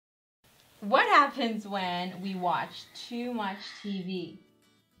what happens when we watch too much TV?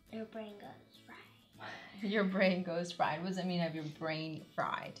 Your brain goes fried. Your brain goes fried. What does it mean have your brain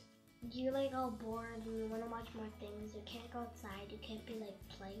fried? You like all bored and you want to watch more things. You can't go outside. You can't be like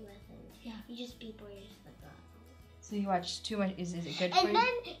playing with things. Yeah. You just be bored. You're just like, oh. So you watch too much. Is it good for And you?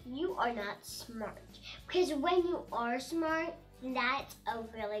 then you are not smart. Because when you are smart, that's a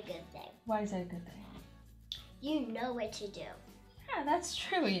really good thing. Why is that a good thing? You know what to do. Yeah, that's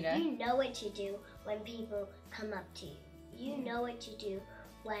true, Ida. You know what to do when people come up to you. You know what to do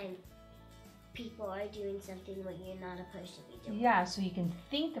when people are doing something what you're not supposed to be doing. Yeah, so you can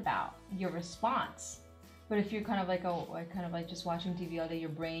think about your response. But if you're kind of like just watching TV all day, your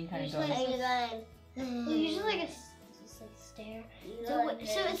brain kind of goes. You usually like just like stare. So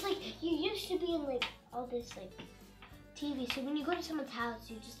it's like you used to be in like all this like TV. So when you go to someone's house,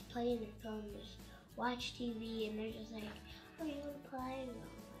 you just play on your phone, just watch TV, and they're just like, "Oh, you want to play?" No.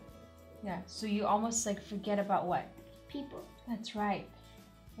 Yeah, so you almost like forget about what? People. That's right.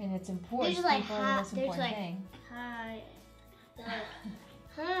 And it's important. There's like People are the most there's important like thing. hi. They're like,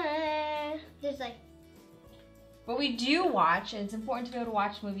 hi. There's like. But we do watch, and it's important to be able to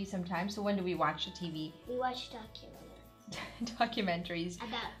watch movies sometimes. So when do we watch the TV? We watch Documentaries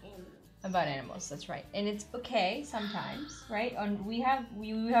about animals. about animals. That's right, and it's okay sometimes, right? And we have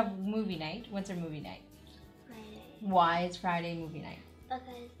movie night. When's our movie night? Friday. Why is Friday movie night? Because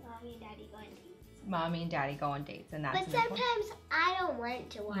mommy and daddy go on dates. Mommy and daddy go on dates, and that's. But sometimes I don't want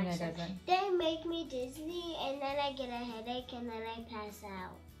to watch Nina them. doesn't. They make me Disney, and then I get a headache, and then I pass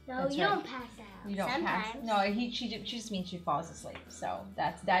out. No, That's you right. don't pass out. You don't Sometimes. pass. No, she just means she falls asleep. So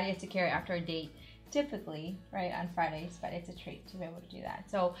that's daddy has to carry after a date, typically, right, on Fridays. But it's a treat to be able to do that.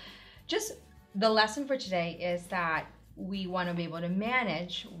 So, just the lesson for today is that we want to be able to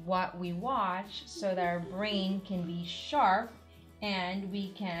manage what we watch so that our brain can be sharp and we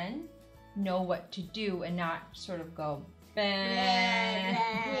can know what to do and not sort of go.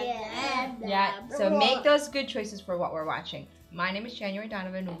 Yeah. So make those good choices for what we're watching. My name is January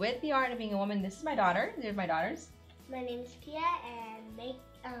Donovan with The Art of Being a Woman. This is my daughter. They're my daughters. My name is Pia, and make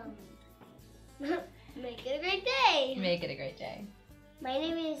it a great day. Make it a great day. My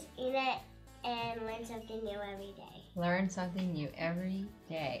name is Ina, and learn something new every day. Learn something new every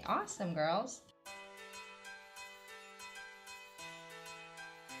day. Awesome, girls.